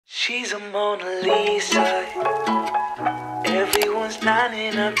She's a Mona Lisa. Everyone's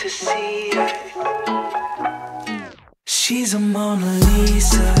lining up to see her. She's a Mona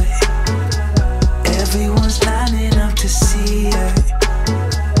Lisa. Everyone's lining up to see her.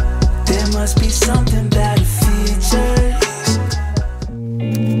 There must be something about her features.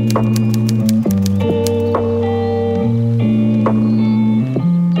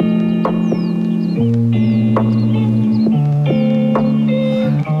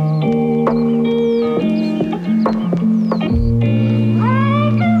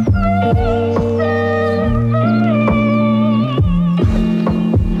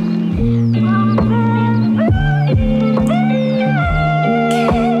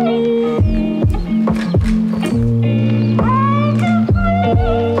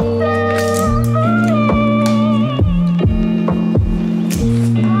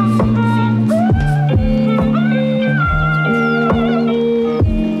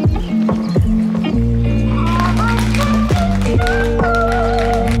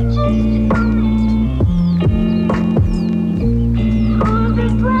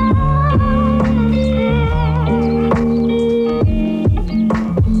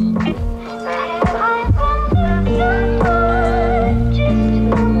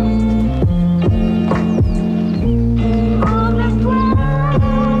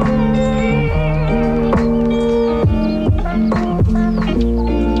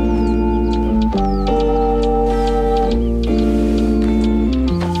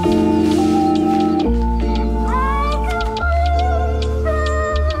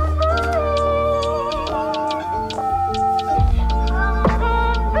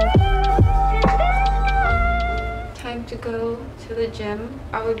 To go to the gym.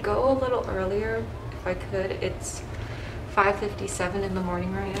 I would go a little earlier if I could. It's 5:57 in the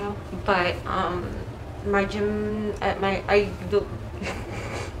morning right now, but my gym at my did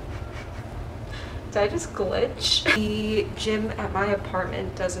I just glitch? The gym at my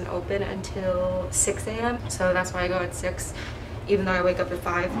apartment doesn't open until 6 a.m. so that's why I go at 6, even though I wake up at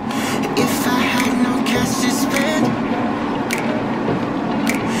 5. If I had no cash to spend,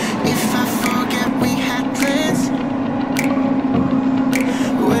 if I forget we had plans,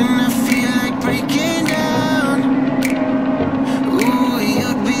 when I feel like breaking down, ooh,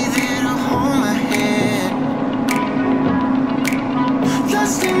 you'd be there to hold my hand.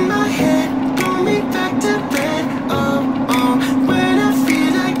 Lost in my head, pull me back to bed. Oh, oh, when I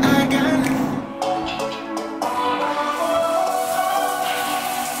feel like I got nothing.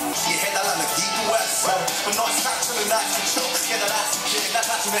 해달라는 기도했어. 넌 상처는 아직 쭉 깨달았을 게 나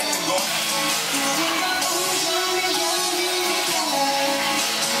다짐했던 거.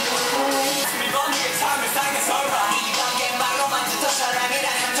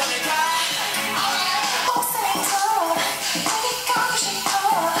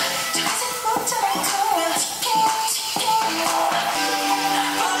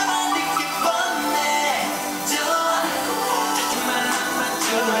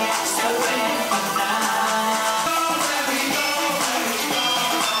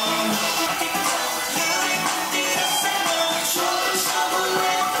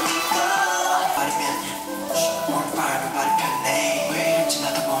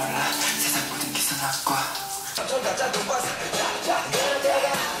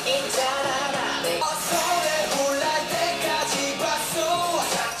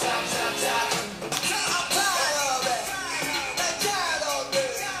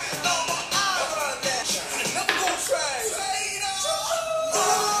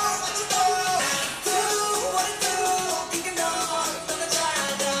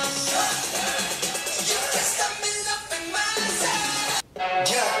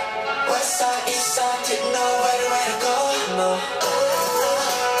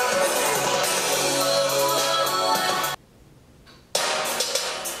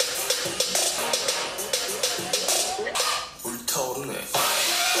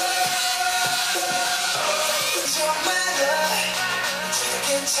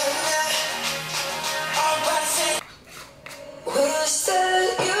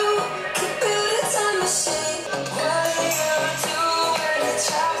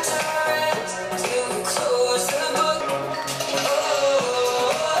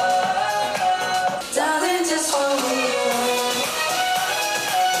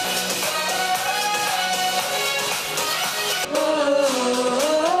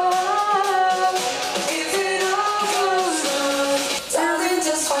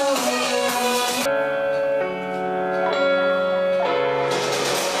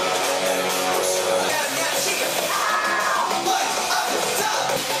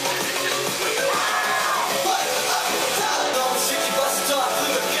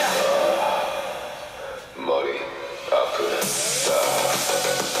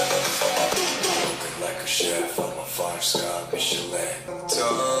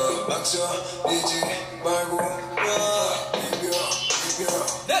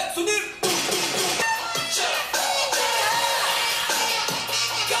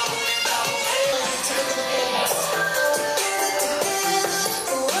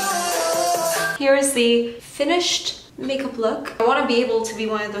 Here is the finished makeup look. I want to be able to be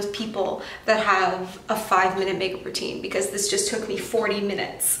one of those people that have a 5-minute makeup routine because this just took me 40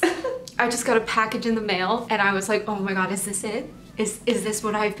 minutes. I just got a package in the mail and I was like, oh my god, is this it? Is this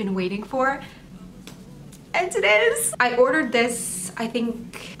what I've been waiting for? And it is! I ordered this, I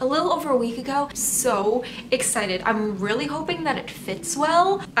think, a little over a week ago. So excited. I'm really hoping that it fits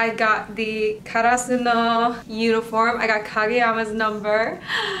well. I got the Karasuno uniform. I got Kageyama's number.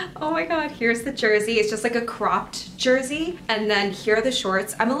 Oh my god, here's the jersey. It's just like a cropped jersey. And then here are the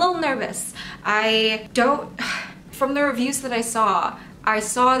shorts. I'm a little nervous. From the reviews that I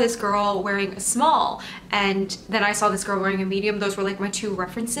saw this girl wearing a small, and then I saw this girl wearing a medium. Those were like my two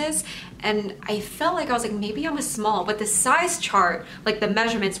references, and I felt like I was like, maybe I'm a small, but the size chart, like the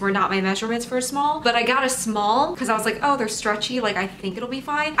measurements were not my measurements for a small, but I got a small because I was like, oh, they're stretchy, like I think it'll be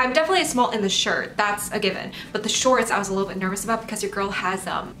fine. I'm definitely a small in the shirt, that's a given, but the shorts I was a little bit nervous about because your girl has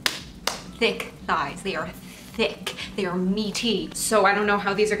thick thighs. They are thick, they are meaty, so I don't know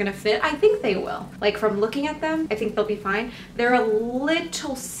how these are gonna fit. I think they will. Like from looking at them, I think they'll be fine. They're a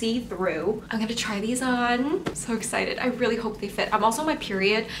little see-through. I'm gonna try these on. I'm so excited. I really hope they fit. I'm also on my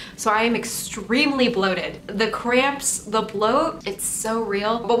period, so I am extremely bloated. The cramps, the bloat, it's so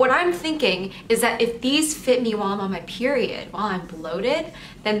real. But what I'm thinking is that if these fit me while I'm on my period, while I'm bloated,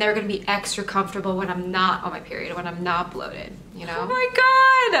 then they're gonna be extra comfortable when I'm not on my period, when I'm not bloated, you know? Oh my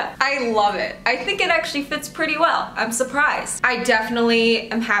god! I love it. I think it actually fits pretty well. I'm surprised. I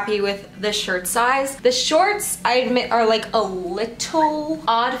definitely am happy with the shirt size. The shorts, I admit, are like a little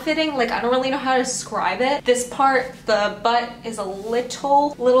odd fitting. Like, I don't really know how to describe it. This part, the butt is a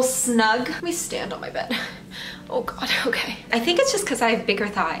little snug. Let me stand on my bed. Oh god, okay. I think it's just because I have bigger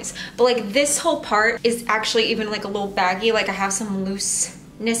thighs. But like this whole part is actually even like a little baggy. Like I have some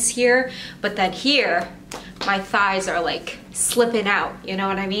looseness here, but then here, my thighs are like slipping out, you know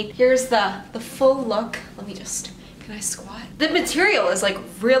what I mean? Here's the full look. Let me just, can I squat? The material is like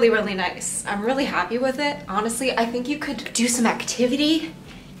really, really nice. I'm really happy with it. Honestly, I think you could do some activity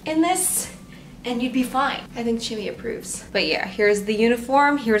in this and you'd be fine. I think Jimmy approves. But yeah, here's the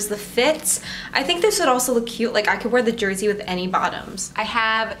uniform, here's the fit. I think this would also look cute. Like I could wear the jersey with any bottoms. I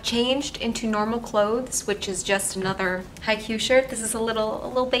have changed into normal clothes, which is just another Haikyuu shirt. This is a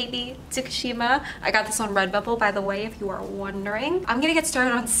little baby Tsukushima. I got this on Redbubble, by the way, if you are wondering. I'm gonna get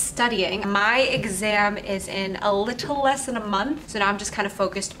started on studying. My exam is in a little less than a month. So now I'm just kind of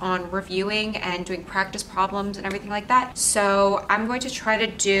focused on reviewing and doing practice problems and everything like that. So I'm going to try to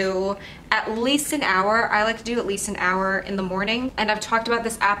do at least an hour. I like to do at least an hour in the morning. And I've talked about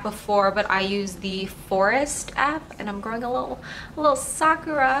this app before, but I use the Forest app, and I'm growing a little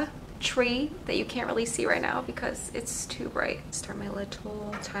sakura tree that you can't really see right now because it's too bright. Start my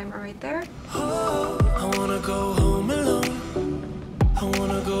little timer right there. Oh, I wanna go home alone. I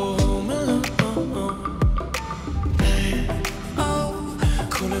wanna go home alone. Hey, oh,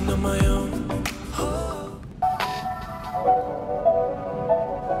 cooling on my own.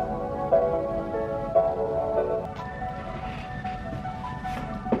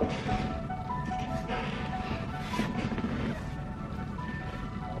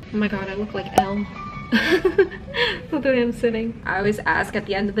 Oh my god, I look like Elle. Look at him sitting. I always ask at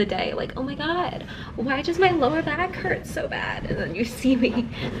the end of the day, like, oh my god, why does my lower back hurt so bad? And then you see me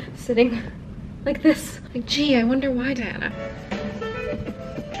sitting like this. Like, gee, I wonder why, Diana.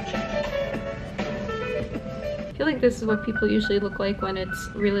 I feel like this is what people usually look like when it's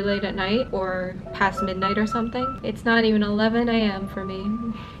really late at night or past midnight or something. It's not even 11 a.m. for me.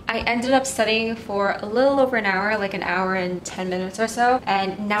 I ended up studying for a little over an hour, like an hour and 10 minutes or so.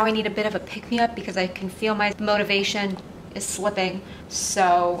 And now I need a bit of a pick-me-up because I can feel my motivation is slipping.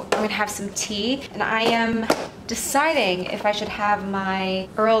 So I'm gonna have some tea. And I am deciding if I should have my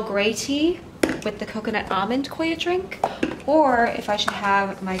Earl Grey tea with the coconut almond koya drink, or if I should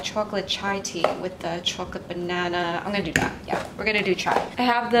have my chocolate chai tea with the chocolate banana. I'm gonna do that. Yeah, we're gonna do chai. I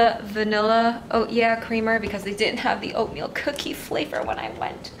have the vanilla oat yeah creamer because they didn't have the oatmeal cookie flavor when I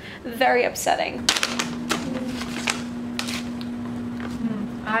went. Very upsetting.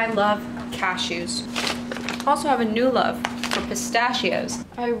 I love cashews. Also have a new love for pistachios.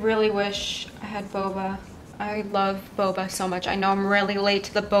 I really wish I had boba. I love boba so much. I know I'm really late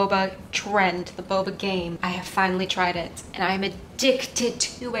to the boba trend, the boba game. I have finally tried it and I'm addicted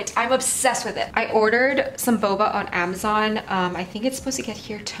to it. I'm obsessed with it. I ordered some boba on Amazon. I think it's supposed to get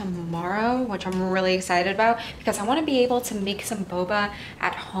here tomorrow, which I'm really excited about because I want to be able to make some boba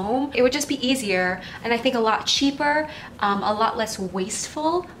at home. It would just be easier and I think a lot cheaper, a lot less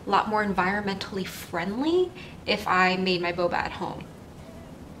wasteful, a lot more environmentally friendly if I made my boba at home.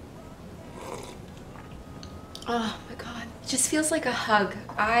 Oh my god, Just feels like a hug.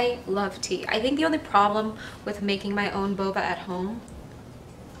 I love tea. I think the only problem with making my own boba at home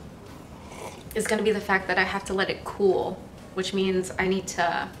is gonna be the fact that I have to let it cool, which means I need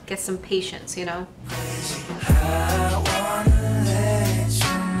to get some patience, you know?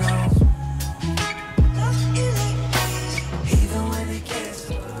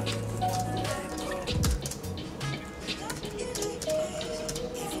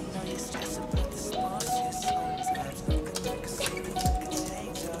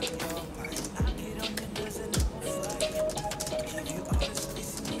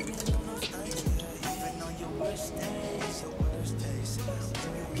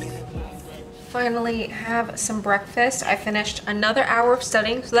 Finally have some breakfast. I finished another hour of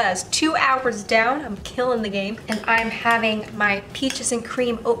studying, so that is 2 hours down. I'm killing the game. And I'm having my peaches and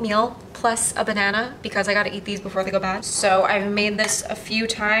cream oatmeal plus a banana because I gotta eat these before they go bad. So I've made this a few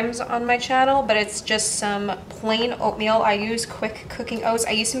times on my channel, but it's just some plain oatmeal. I use quick cooking oats.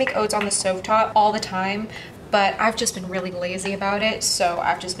 I used to make oats on the stovetop all the time, but I've just been really lazy about it, so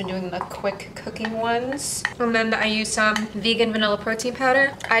I've just been doing the quick cooking ones. And then I use some vegan vanilla protein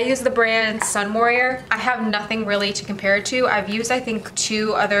powder. I use the brand Sun Warrior. I have nothing really to compare it to. I've used, I think,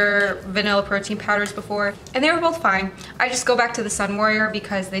 2 other vanilla protein powders before, and they were both fine. I just go back to the Sun Warrior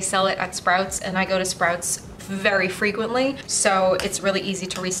because they sell it at Sprouts, and I go to Sprouts very frequently, so it's really easy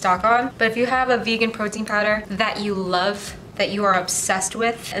to restock on. But if you have a vegan protein powder that you love, that you are obsessed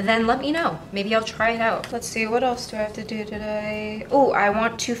with, then let me know. Maybe I'll try it out. Let's see, what else do I have to do today? Oh, I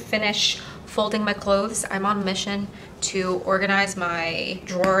want to finish folding my clothes. I'm on a mission to organize my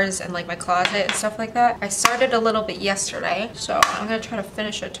drawers and like my closet and stuff like that. I started a little bit yesterday, so I'm gonna try to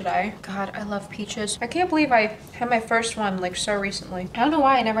finish it today. God, I love peaches. I can't believe I had my first one like so recently. I don't know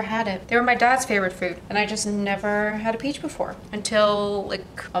why I never had it. They were my dad's favorite food, and I just never had a peach before until like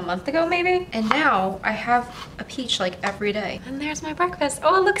a month ago maybe. And now I have a peach like every day. And there's my breakfast.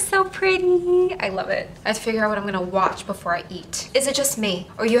 Oh, it looks so pretty. I love it. I have to figure out what I'm gonna watch before I eat. Is it just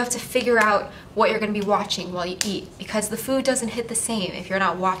me, or you have to figure out what you're gonna be watching while you eat? Because the food doesn't hit the same if you're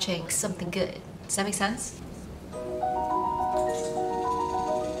not watching something good. Does that make sense?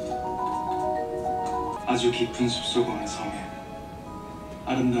 아주 깊은 숲속 어느 섬에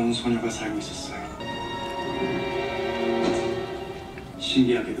아름다운 소녀가 살고 있었어요.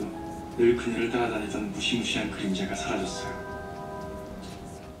 신기하게도 늘 그녀를 따라다니던 무시무시한 그림자가 사라졌어요.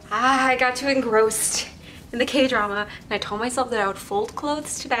 I got too engrossed in the K-drama, and I told myself that I would fold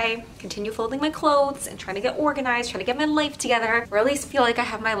clothes today, continue folding my clothes and trying to get organized, trying to get my life together, or at least feel like I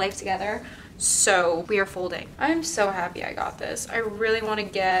have my life together. So we are folding. I'm so happy I got this. I really want to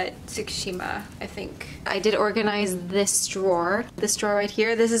get Tsukushima, I think. I did organize this drawer right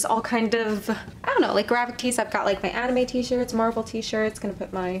here. This is all kind of, I don't know, like graphic tees. I've got like my anime t-shirts, Marvel t-shirts, gonna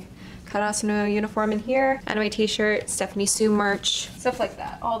put my Karasuno uniform in here, anime t-shirt, Stephanie Sue merch, stuff like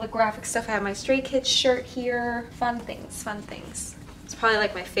that. All the graphic stuff. I have my Stray Kids shirt here. Fun things, fun things. It's probably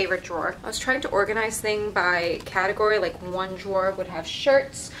like my favorite drawer. I was trying to organize things by category, like one drawer would have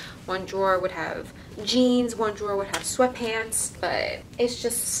shirts, one drawer would have jeans, one drawer would have sweatpants, but it's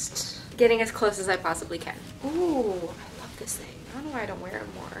just getting as close as I possibly can. Ooh, I love this thing. I don't know why I don't wear it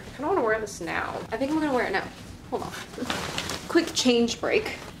more. I don't want to wear this now. I think I'm gonna wear it now. Hold on. Quick change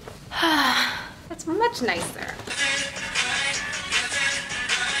break. That's much nicer.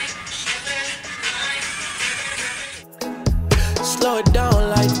 Slow it down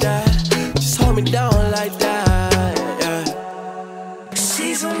like that. Just hold me down like that. Yeah.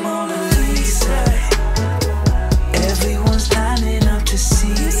 She's a Mona Lisa. Everyone's lining up to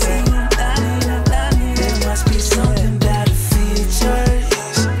see her. There must be something about her features.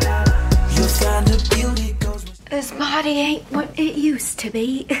 You'll find her beauty goes. This body ain't what it used to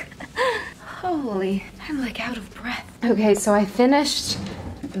be. Holy, I'm like out of breath. Okay, so I finished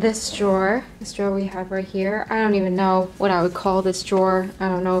this drawer we have right here. I don't even know what I would call this drawer. I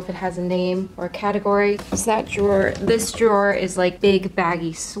don't know if it has a name or a category. It's that drawer. This drawer is like big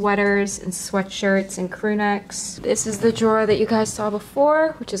baggy sweaters and sweatshirts and crew necks. This is the drawer that you guys saw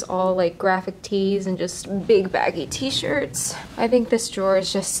before, which is all like graphic tees and just big baggy t-shirts. I think this drawer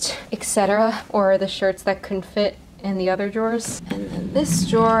is just etc. or the shirts that couldn't fit in the other drawers. And then this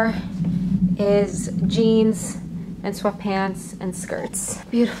drawer is jeans and sweatpants and skirts.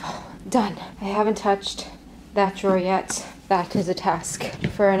 Beautiful. Done. I haven't touched that drawer yet. That is a task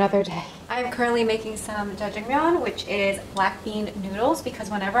for another day. I'm currently making some jjajangmyeon, which is black bean noodles, because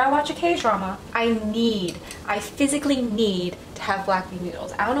whenever I watch a K-drama, I physically need to have black bean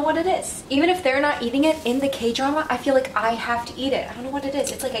noodles. I don't know what it is. Even if they're not eating it in the K-drama, I feel like I have to eat it. I don't know what it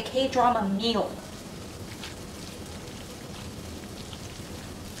is. It's like a K-drama meal.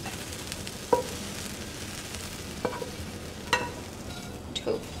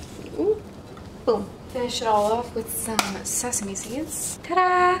 finish it all off with some sesame seeds.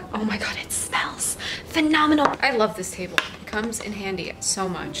 Ta-da! Oh my god, it smells phenomenal. I love this table. It comes in handy so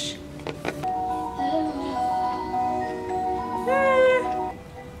much.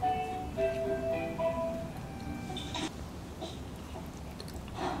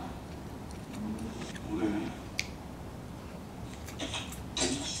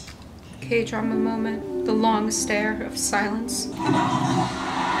 K-drama moment. The long stare of silence.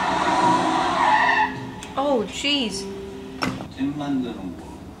 Oh, jeez. A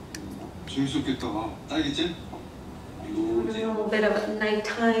little bit of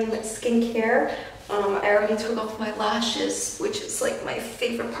nighttime skincare. I already took off my lashes, which is like my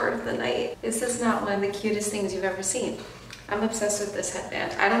favorite part of the night. Is this not one of the cutest things you've ever seen? I'm obsessed with this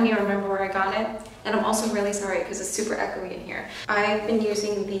headband. I don't even remember where I got it. And I'm also really sorry because it's super echoey in here. I've been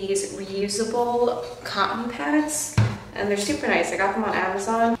using these reusable cotton pads and they're super nice. I got them on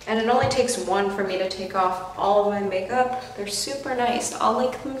Amazon and it only takes one for me to take off all of my makeup. They're super nice. I'll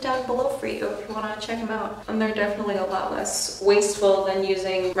link them down below for you if you want to check them out. And they're definitely a lot less wasteful than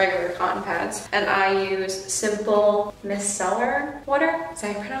using regular cotton pads. And I use simple micellar water. Is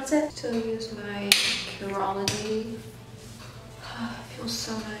that how you pronounce it? So I use my Curology. It feels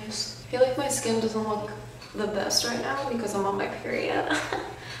so nice. I feel like my skin doesn't look the best right now because I'm on my period.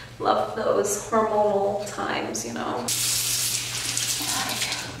 Love those hormonal times, you know.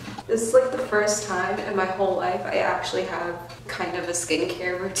 This is like the first time in my whole life I actually have kind of a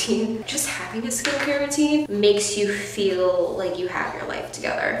skincare routine. Just having a skincare routine makes you feel like you have your life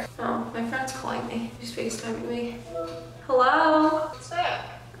together. Oh, my friend's calling me. She's FaceTiming me. Hello? What's up?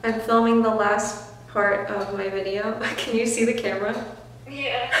 I'm filming the last part of my video. Can you see the camera?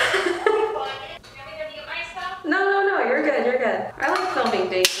 Yeah. You want me to mute myself? No, you're good, you're good. I like filming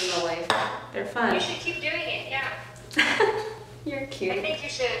days in the life. They're fun. You should keep doing it, yeah. You're cute. I think you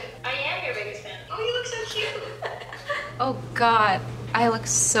should. I am your biggest fan. Oh, you look so cute. Oh god, I look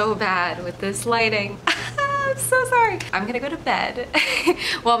so bad with this lighting. I'm so sorry. I'm gonna go to bed.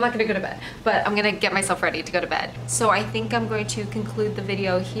 Well, I'm not gonna go to bed, but I'm gonna get myself ready to go to bed. So I think I'm going to conclude the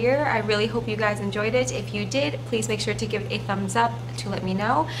video here. I really hope you guys enjoyed it. If you did, please make sure to give a thumbs up to let me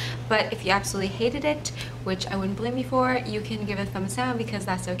know. But if you absolutely hated it, which I wouldn't blame you for, you can give a thumbs down because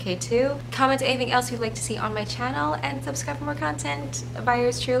that's okay too. Comment anything else you'd like to see on my channel and subscribe for more content by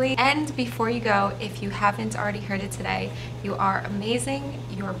yours truly. And before you go, if you haven't already heard it today, you are amazing,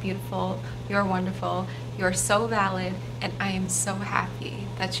 you're beautiful, you're wonderful, you're so valid, and I am so happy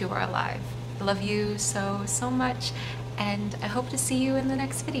that you are alive. I love you so much, and I hope to see you in the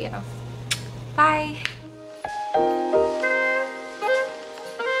next video. Bye!